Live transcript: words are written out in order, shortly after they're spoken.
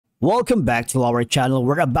Welcome back to our channel.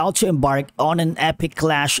 We're about to embark on an epic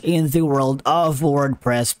clash in the world of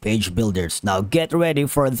WordPress page builders. Now get ready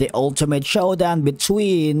for the ultimate showdown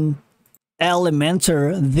between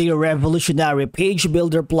Elementor, the revolutionary page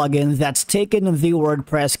builder plugin that's taken the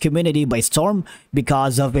WordPress community by storm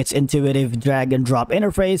because of its intuitive drag and drop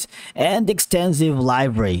interface and extensive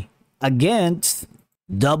library, against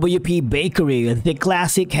WPbakery, the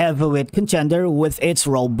classic heavyweight contender with its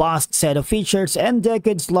robust set of features and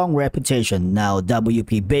decades-long reputation. Now,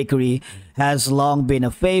 WPbakery has long been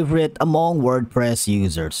a favorite among WordPress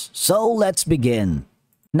users. So let's begin.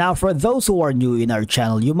 Now, for those who are new in our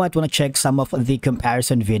channel, you might want to check some of the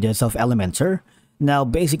comparison videos of Elementor. Now,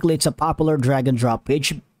 basically, it's a popular drag and drop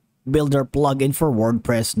page builder plugin for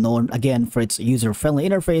WordPress, known again for its user-friendly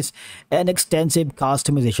interface and extensive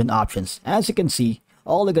customization options. As you can see,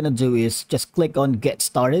 all you're gonna do is just click on get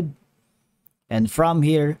started, and from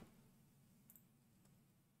here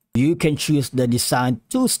you can choose the design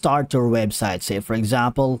to start your website. Say for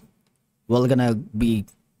example, we're gonna be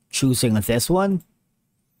choosing this one.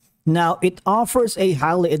 Now it offers a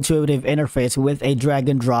highly intuitive interface with a drag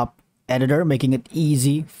and drop editor, making it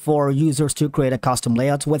easy for users to create a custom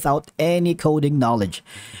layout without any coding knowledge.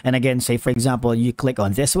 And again, say for example, you click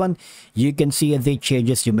on this one, you can see the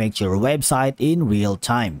changes you make to your website in real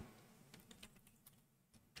time.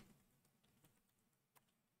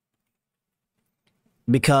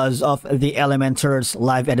 Because of the Elementor's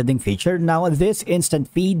live editing feature, now this instant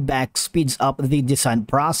feedback speeds up the design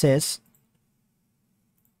process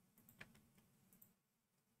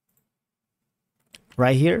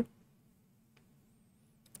right here,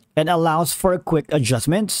 and allows for quick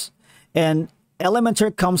adjustments. And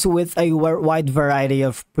Elementor comes with a wide variety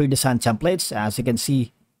of pre-designed templates. As you can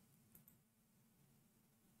see,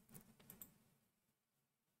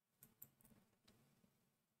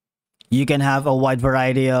 you can have a wide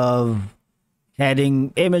variety of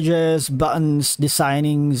heading, images, buttons,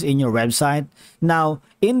 designings in your website. Now,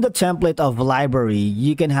 in the template of library,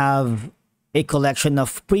 you can have a collection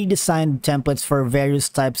of pre-designed templates for various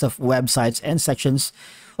types of websites and sections,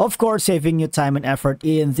 of course saving you time and effort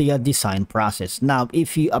in the design process. Now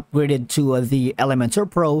if you upgraded to the Elementor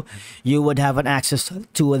Pro, you would have an access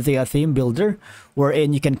to the theme builder,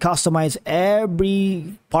 wherein you can customize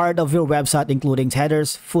every part of your website, including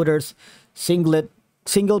headers, footers,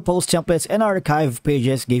 single post templates, and archive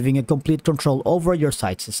pages, giving you complete control over your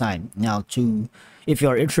site's design. Now, if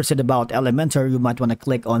you're interested about Elementor, you might want to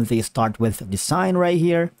click on the start with design right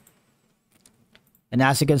here. And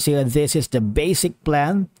as you can see, this is the basic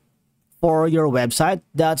plan for your website.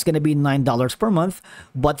 That's going to be $9 per month.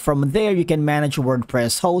 But from there, you can manage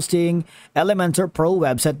WordPress hosting, Elementor Pro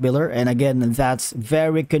website builder. And again, that's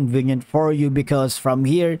very convenient for you because from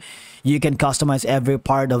here, you can customize every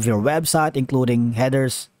part of your website, including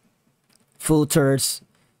headers, footers,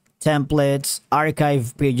 templates,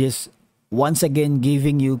 archive pages, once again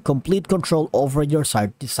giving you complete control over your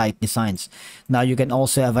site designs. Now you can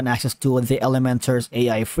also have an access to the Elementor's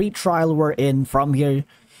AI free trial, wherein from here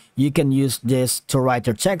you can use this to write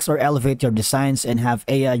your text or elevate your designs and have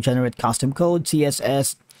AI generate custom code,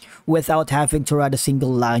 CSS, without having to write a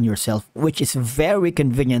single line yourself, which is very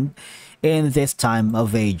convenient in this time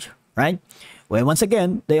of age, right? Well, once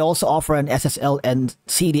again, they also offer an SSL and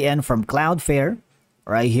CDN from Cloudflare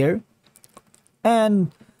right here.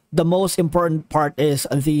 And the most important part is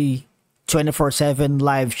the 24/7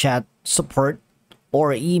 live chat support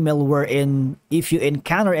or email, wherein if you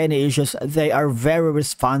encounter any issues, they are very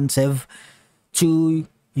responsive to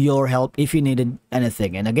your help if you needed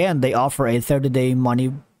anything. And again, they offer a 30-day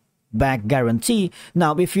money back guarantee.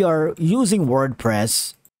 Now, if you are using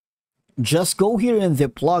WordPress, just go here in the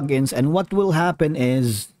plugins, and what will happen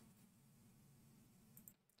is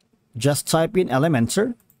just type in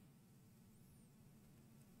Elementor.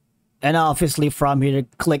 And obviously from here,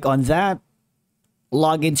 click on that,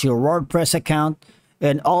 log into your WordPress account,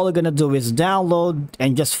 and all you're gonna do is download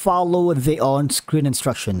and just follow the on-screen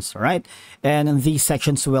instructions, right? And these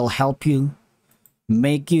sections will help you,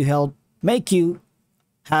 make you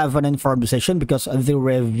have an informed decision, because the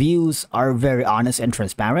reviews are very honest and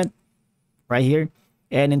transparent right here.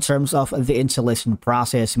 And in terms of the installation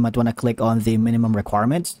process, you might want to click on the minimum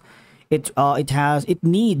requirements. It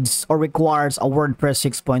needs or requires a WordPress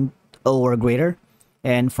 6.0 or greater,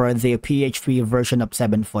 and for the PHP version of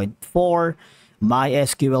 7.4,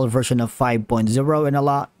 MySQL version of 5.0, and a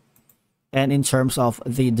lot. And in terms of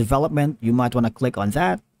the development, you might want to click on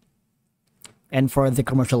that. And for the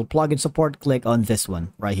commercial plugin support, click on this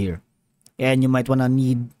one right here. And you might want to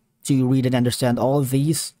need to read and understand all of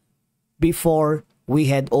these before we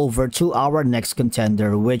head over to our next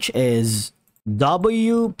contender, which is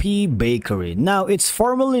WPbakery. Now, it's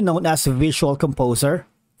formerly known as Visual Composer.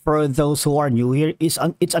 For those who are new here, it's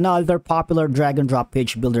another popular drag and drop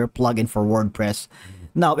page builder plugin for WordPress.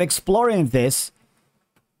 Now, exploring this,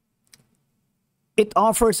 it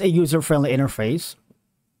offers a user-friendly interface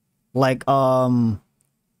like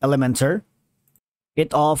Elementor.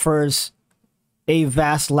 It offers a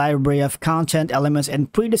vast library of content elements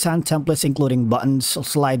and pre-designed templates including buttons,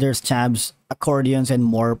 sliders, tabs, accordions, and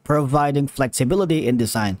more, providing flexibility in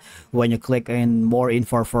design. When you click in more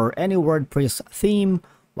info for any WordPress theme,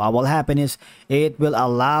 what will happen is it will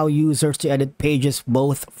allow users to edit pages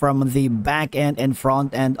both from the back end and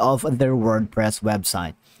front end of their WordPress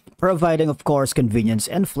website, providing, of course, convenience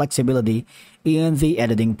and flexibility in the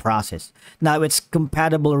editing process. Now, it's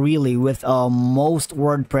compatible really with most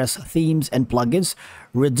WordPress themes and plugins,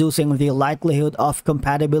 reducing the likelihood of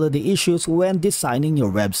compatibility issues when designing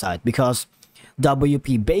your website, because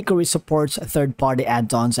WPbakery supports third-party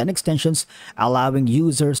add-ons and extensions, allowing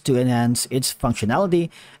users to enhance its functionality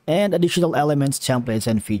and additional elements, templates,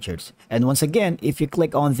 and features. And once again, if you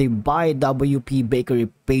click on the Buy WPbakery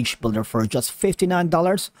page builder for just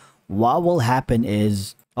 $59, what will happen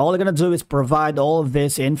is all you're gonna do is provide all of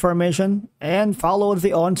this information and follow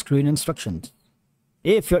the on-screen instructions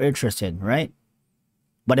if you're interested, right?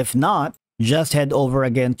 But if not, just head over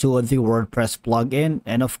again to the WordPress plugin,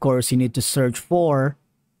 and of course you need to search for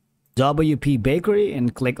WPbakery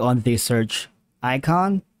and click on the search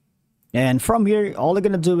icon. And from here, all you're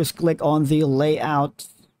gonna do is click on the layout,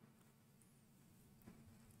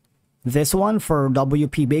 this one for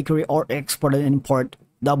WPbakery, or export and import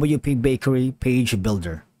WPbakery page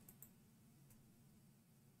builder.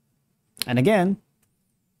 And again,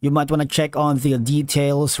 you might want to check on the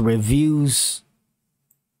details, reviews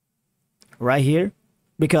right here,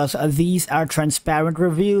 because these are transparent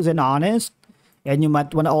reviews and honest. And you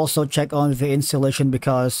might want to also check on the installation,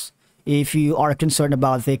 because if you are concerned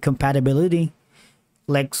about the compatibility,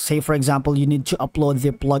 like say for example you need to upload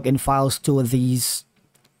the plugin files to these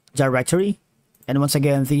directory, and once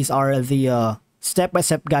again these are the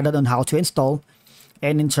step-by-step guided on how to install.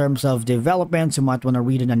 And in terms of development, you might want to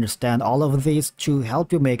read and understand all of these to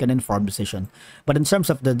help you make an informed decision. But in terms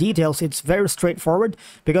of the details, it's very straightforward,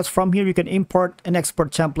 because from here you can import and export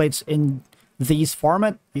templates in these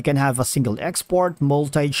format. You can have a single export,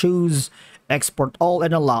 multi-choose, export all,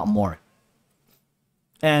 and a lot more.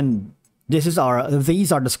 And these are the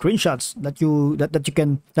screenshots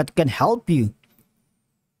that can help you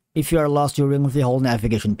if you are lost during the whole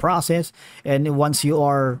navigation process. And once you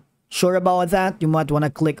are sure about that, you might want to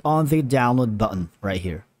click on the download button right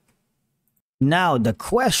here. Now, the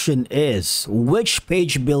question is, which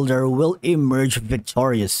page builder will emerge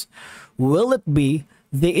victorious? Will it be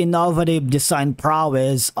the innovative design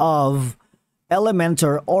prowess of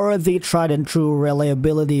Elementor or the tried and true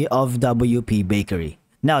reliability of WPbakery?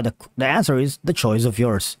 Now, the answer is the choice of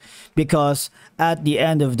yours, because at the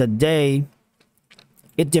end of the day,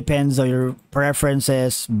 it depends on your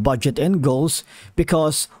preferences, budget, and goals.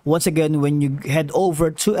 Because once again, when you head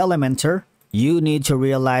over to Elementor, you need to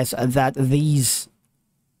realize that these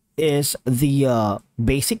is the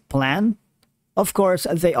basic plan. Of course,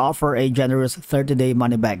 they offer a generous 30-day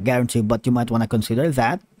money-back guarantee, but you might want to consider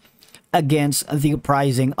that against the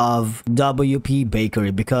pricing of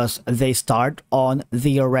WPbakery, because they start on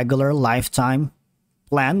the regular lifetime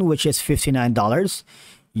plan, which is $59.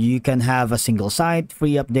 You can have a single site,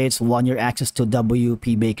 free updates, 1-year access to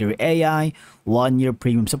WPbakery AI, 1-year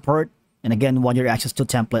premium support, and again 1-year access to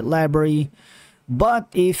template library. But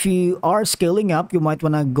if you are scaling up, you might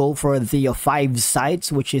want to go for the 5 sites,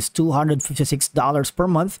 which is $256 per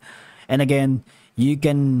month. And again, you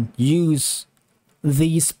can use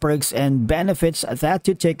these perks and benefits that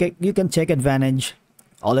you can take advantage.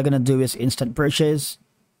 All you're gonna do is instant purchase.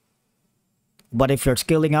 But if you're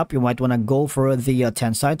scaling up, you might want to go for the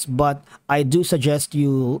 10 sites. But I do suggest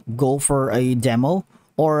you go for a demo,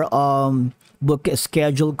 or book a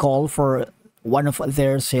scheduled call for one of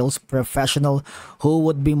their sales professional, who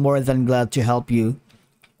would be more than glad to help you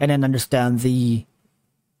and then understand the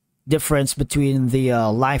difference between the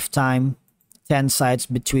lifetime 10 sites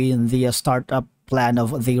between the startup plan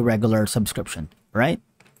of the regular subscription, right?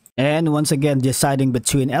 And once again, deciding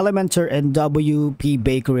between Elementor and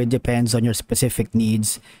WPbakery depends on your specific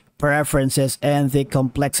needs, preferences, and the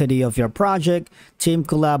complexity of your project, team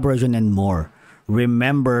collaboration, and more.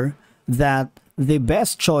 Remember that the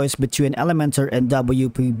best choice between Elementor and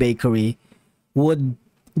WPbakery would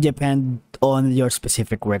depend on your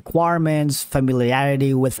specific requirements,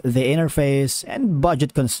 familiarity with the interface, and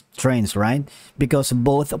budget constraints, right? Because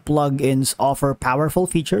both plugins offer powerful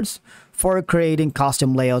features for creating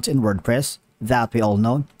custom layouts in WordPress, that we all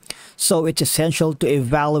know. So it's essential to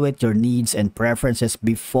evaluate your needs and preferences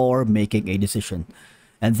before making a decision.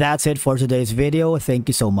 And that's it for today's video. Thank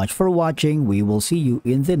you so much for watching. We will see you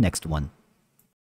in the next one.